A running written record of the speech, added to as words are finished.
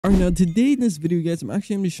Alright, now today in this video, guys, I'm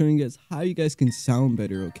actually going to be showing you guys how you guys can sound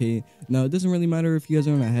better, okay? Now, it doesn't really matter if you guys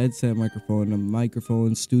are on a headset microphone, a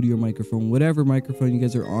microphone, studio microphone, whatever microphone you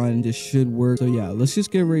guys are on, this should work. So yeah, let's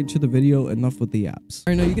just get right into the video. Enough with the apps.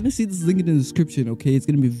 Alright, now you're going to see this link in the description, okay? It's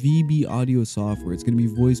going to be VB audio software. It's going to be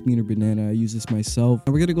Voicemeeter Banana. I use this myself.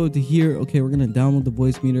 And we're going to go to here, okay? We're going to download the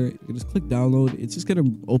Voicemeter. You can just click download. It's just going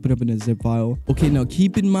to open up in a zip file. Okay, now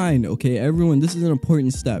keep in mind, okay, everyone, this is an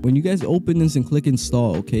important step. When you guys open this and click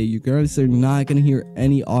install, okay, you're not gonna hear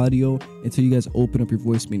any audio until you guys open up your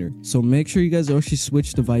Voicemeter. So make sure you guys actually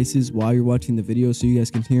switch devices while you're watching the video so you guys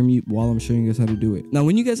can hear me while I'm showing you guys how to do it. Now,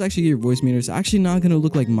 when you guys actually get your Voicemeter, it's actually not gonna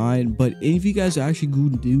look like mine, but if you guys actually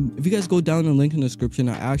go down the link in the description,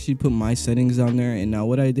 I actually put my settings down there. And now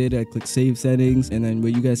what I did, I click save settings, and then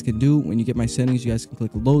what you guys can do when you get my settings, you guys can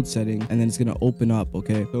click load setting, and then it's gonna open up.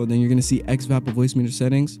 Okay, so then you're gonna see xvappa Voicemeter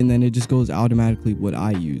settings, and then it just goes automatically what I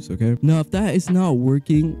use. Okay, now if that is not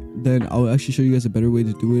working, then I'll actually show you guys a better way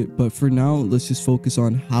to do it. But for now, let's just focus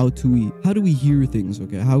on how do we hear things.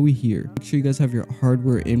 Okay, how we hear. Make sure you guys have your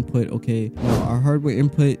hardware input. Okay, now our hardware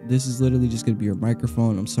input, this is literally just gonna be your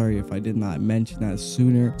microphone. I'm sorry if I did not mention that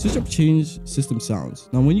sooner. Switch up change system sounds.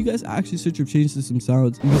 Now when you guys actually switch up change system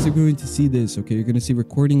sounds, you guys are going to see this. Okay, you're gonna see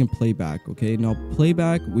recording and playback. Okay, now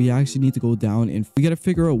playback, we actually need to go down and we gotta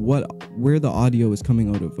figure out where the audio is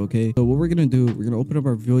coming out of. Okay, so what we're gonna do, we're gonna open up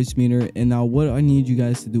our Voicemeter, and now what I need you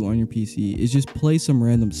guys to do on your PC is just play some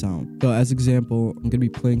random sound. So as example, I'm gonna be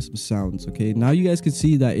playing some sounds. Okay, now you guys can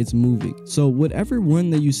see that it's moving. So whatever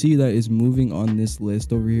one that you see that is moving on this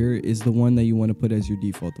list over here is the one that you want to put as your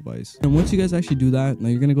default device. And once you guys actually do that, now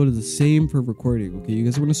you're gonna go to the same for recording. Okay, you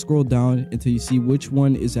guys want to scroll down until you see which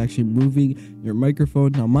one is actually moving your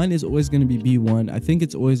microphone. Now mine is always going to be B1. I think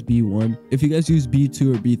it's always B1. If you guys use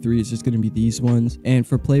B2 or B3, it's just going to be these ones. And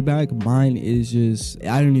for playback, mine is just,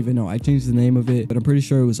 I don't even know, I changed the name of it, but I'm pretty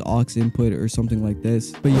sure it was aux input or something like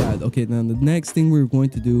this. But yeah, okay, then the next thing we're going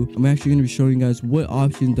to do, I'm actually going to be showing you guys what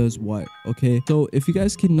option does what. Okay, so if you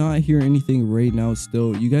guys cannot hear anything right now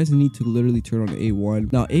still, you guys need to literally turn on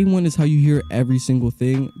A1. Now A1 is how you hear every single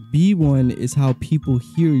thing. B1 is how people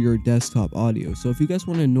hear your desktop audio. So if you guys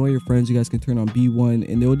want to annoy your friends, you guys can turn on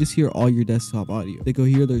B1 and they'll just hear all your desktop audio. They go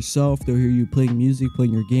hear their self, they'll hear you playing music,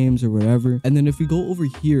 playing your games or whatever. And then if we go over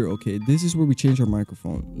here, okay, this is where we change our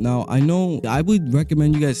microphone. Now I know I would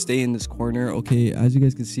recommend you guys stay in this corner. Okay, as you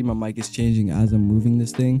guys can see, my mic is changing as I'm moving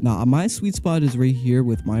this thing. Now my sweet spot is right here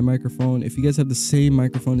with my microphone. If you guys have the same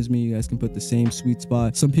microphone as me, you guys can put the same sweet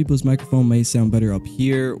spot. Some people's microphone may sound better up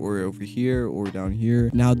here or over here or down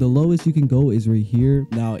here. Now the lowest you can go is right here.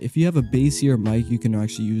 Now if you have a bassier mic, you can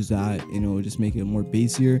actually use that, you know, just make it more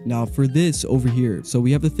bassier. Now for this over here, so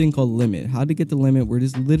we have the thing called limit. How to get the limit? We're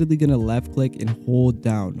just literally gonna left click and hold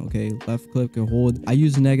down. Okay, left click and hold. I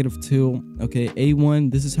use -2. Okay, A1,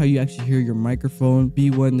 this is how you actually hear your microphone.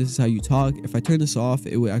 B1, this is how you talk. If I turn this off,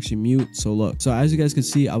 it would actually mute. So look, so as you guys can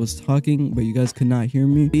see, I was talking but you guys could not hear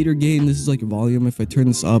me. Fader gain, this is like volume. If I turn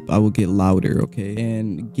this up, I will get louder. Okay,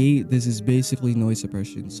 and gate, this is basically noise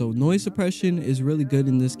suppression. So noise suppression is really good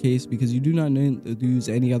in this case because you do not need to use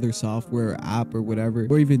any other software or app or whatever,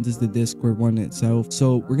 or even just the Discord one itself.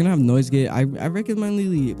 So we're gonna have noise gate. I recommend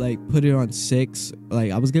like put it on 6.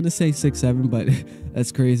 Like I was gonna say 6, 7, but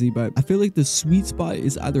that's crazy. But I feel like the sweet spot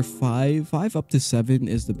is either 5 up to 7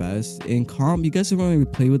 is the best. And comp, you guys don't want to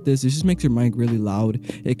play with this. It just makes your mic really loud.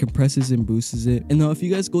 It compresses and boosts it. And now if you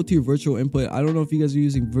guys go to your virtual input, I don't know if you guys are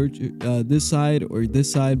using this side or this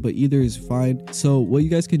side, but either is fine. So what you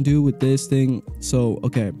guys can do with this thing, so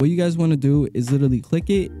okay, what you guys want to do is literally click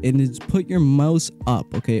it and just put your mouse up.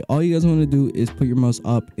 Okay, all you guys want to do is put your mouse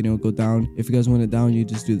up and it'll go down. If you guys want it down, you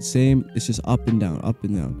just do the same. It's just up and down, up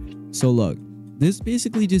and down. So look, this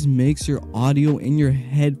basically just makes your audio in your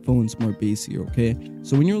headphones more bassier. Okay,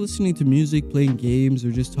 so when you're listening to music, playing games,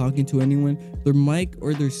 or just talking to anyone, their mic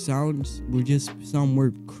or their sounds will just sound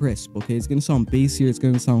more crisp. Okay, it's gonna sound bassier, it's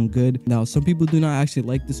gonna sound good. Now some people do not actually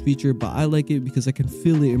like this feature, but I like it because I can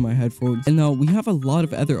feel it in my headphones. And now we have a lot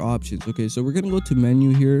of other options. Okay, so we're gonna go to menu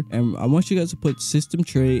here, and I want you guys to put system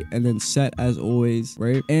tray and then set as always,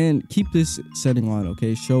 right? And keep this setting on.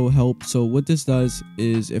 Okay, show help. So what this does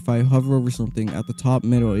is if I hover over something at the top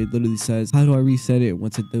middle, it literally says how do I reset it,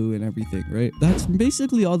 what's it do, and everything, right? That's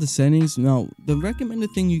basically all the settings. Now the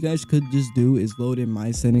recommended thing you guys could just do is load in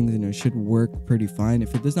my settings and it should work pretty fine.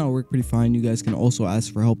 If it does not work pretty fine, you guys can also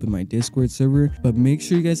ask for help in my Discord server, but make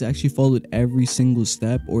sure you guys actually followed every single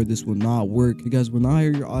step or this will not work. You guys will not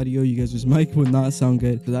hear your audio, you guys' mic will not sound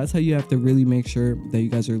good. So that's how you have to really make sure that you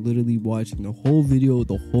guys are literally watching the whole video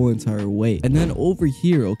the whole entire way. And then over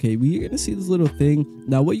here, okay, we're gonna see this little thing.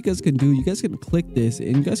 Now what you guys can do, you guys can gonna click this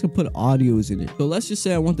and you guys can put audios in it. So let's just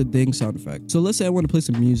say I want the ding sound effect. So let's say I want to play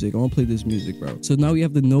some music. I want to play this music, bro. So now we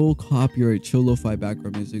have the no copyright chill lo-fi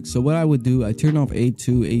background music. So what I would do, I turn off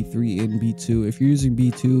A2, A3, and B2. If you're using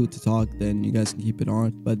B2 to talk, then you guys can keep it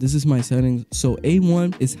on. But this is my settings. So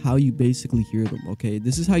A1 is how you basically hear them, okay?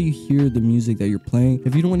 This is how you hear the music that you're playing.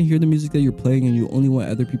 If you don't want to hear the music that you're playing and you only want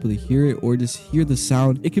other people to hear it or just hear the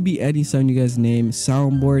sound, it could be any sound you guys name,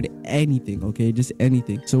 soundboard, anything, okay? Just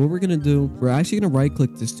anything. So what we're gonna do, we're actually gonna right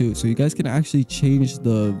click this too. So you guys can actually change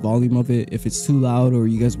the volume of it if it's too loud or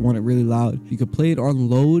you guys want it really loud. You could play it on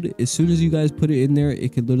load. As soon as you guys put it in there,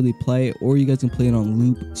 it could literally play, or you guys can play it on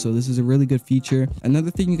loop. So this is a really good feature.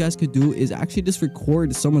 Another thing you guys could do is actually just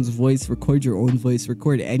record someone's voice, record your own voice,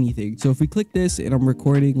 record anything. So if we click this and I'm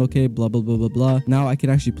recording, okay, blah blah blah blah blah, now I can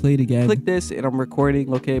actually play it again. Click this and I'm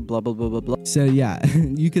recording, okay, blah blah blah blah blah. So yeah,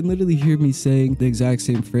 you can literally hear me saying the exact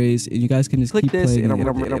same phrase and you guys can just keep playing and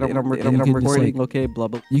I'm recording, okay, blah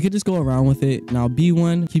blah. You can just go around with it. Now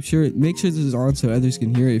B1, make sure this is on so others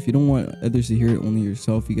can hear it. If you don't want others to hear it, only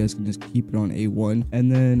yourself, you guys can just keep it on A1.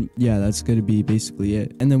 And then yeah, that's gonna be basically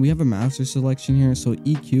it. And then we have a master selection here. So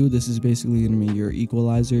EQ, this is basically gonna be your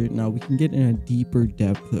equalizer. Now we can get in a deeper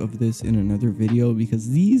depth of this in another video because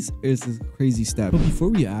these is a crazy step. But before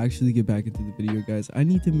we actually get back into the video, guys, I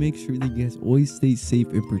need to make sure that you guys always stay safe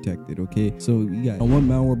and protected, okay? So yeah, what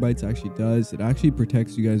Malwarebytes actually does, it actually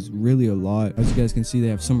protects you guys really a lot. As you guys can see, they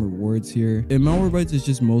have some rewards here. And Malwarebytes is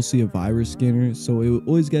just mostly a virus scanner, so it will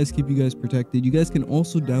always guys keep you guys protected. You guys can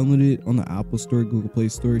also download it on the Apple Store, Google Play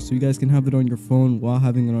Store, so you guys can have it on your phone while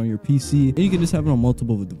having it on your PC, and you can just have it on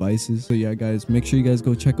multiple devices. So yeah, guys, make sure you guys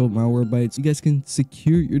go check out Malwarebytes. You guys can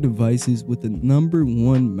secure your devices with the #1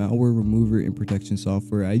 malware remover and protection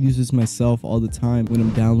software. I use this myself all the time when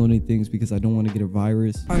I'm downloading things because I don't want to get a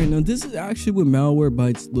virus. All right, now this is actually what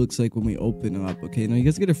Malwarebytes looks like when we open up. Okay, now you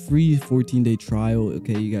guys get a free 14-day trial.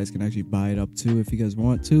 Okay, you guys can actually buy it up too if you guys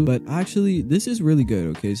want to, but actually this is really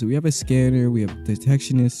good. Okay, so we have a scanner, we have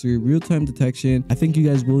detection history, real-time detection. I think you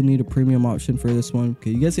guys will need a premium option for this one.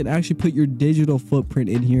 Okay, you guys can actually put your digital footprint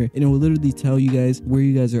in here and it will literally tell you guys where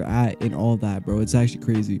you guys are at and all that, bro. It's actually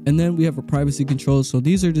crazy. And then we have a privacy control. So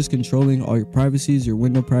these are just controlling all your privacies, your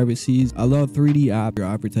window privacies, allow 3D app, your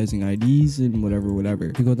advertising IDs, and whatever.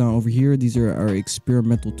 If you go down over here, these are our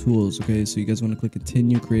experimental tools. Okay, so you guys want to click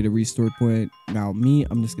continue, create a restore point. Now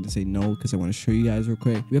I'm just gonna say no because I want to show you guys real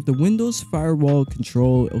quick. We have the Windows firewall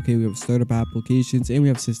control. Okay, we have startup applications and we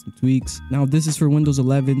have system tweaks. Now this is for Windows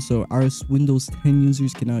 11, so our Windows 10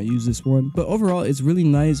 users cannot use this one, but overall it's really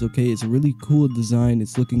nice. Okay, it's a really cool design.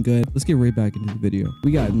 It's looking good. Let's get right back into the video.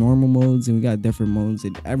 We got normal modes and we got different modes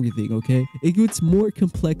and everything. Okay, it gets more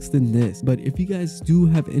complex than this, but if you guys do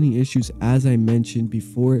have any issues, as I mentioned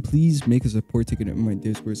before, please make a support ticket in my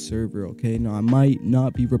Discord server. Okay, now I might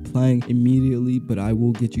not be replying immediately, but I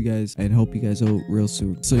will get you guys and help you guys out real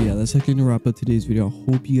soon. So yeah, that's actually gonna wrap up today's video.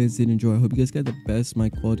 I hope you guys did enjoy. I hope you guys got the best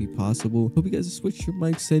mic quality possible. Hope you guys switched your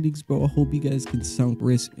mic settings, bro. I hope you guys can sound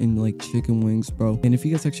crisp and like chicken wings, bro. And if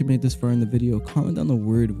you guys actually made this far in the video, comment down the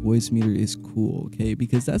word Voicemeeter is cool, okay?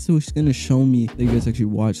 Because that's what's gonna show me that you guys actually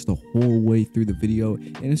watched the whole way through the video,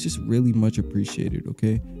 and it's just really much appreciated,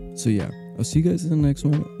 okay? So yeah, I'll see you guys in the next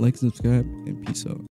one. Like, subscribe, and peace out.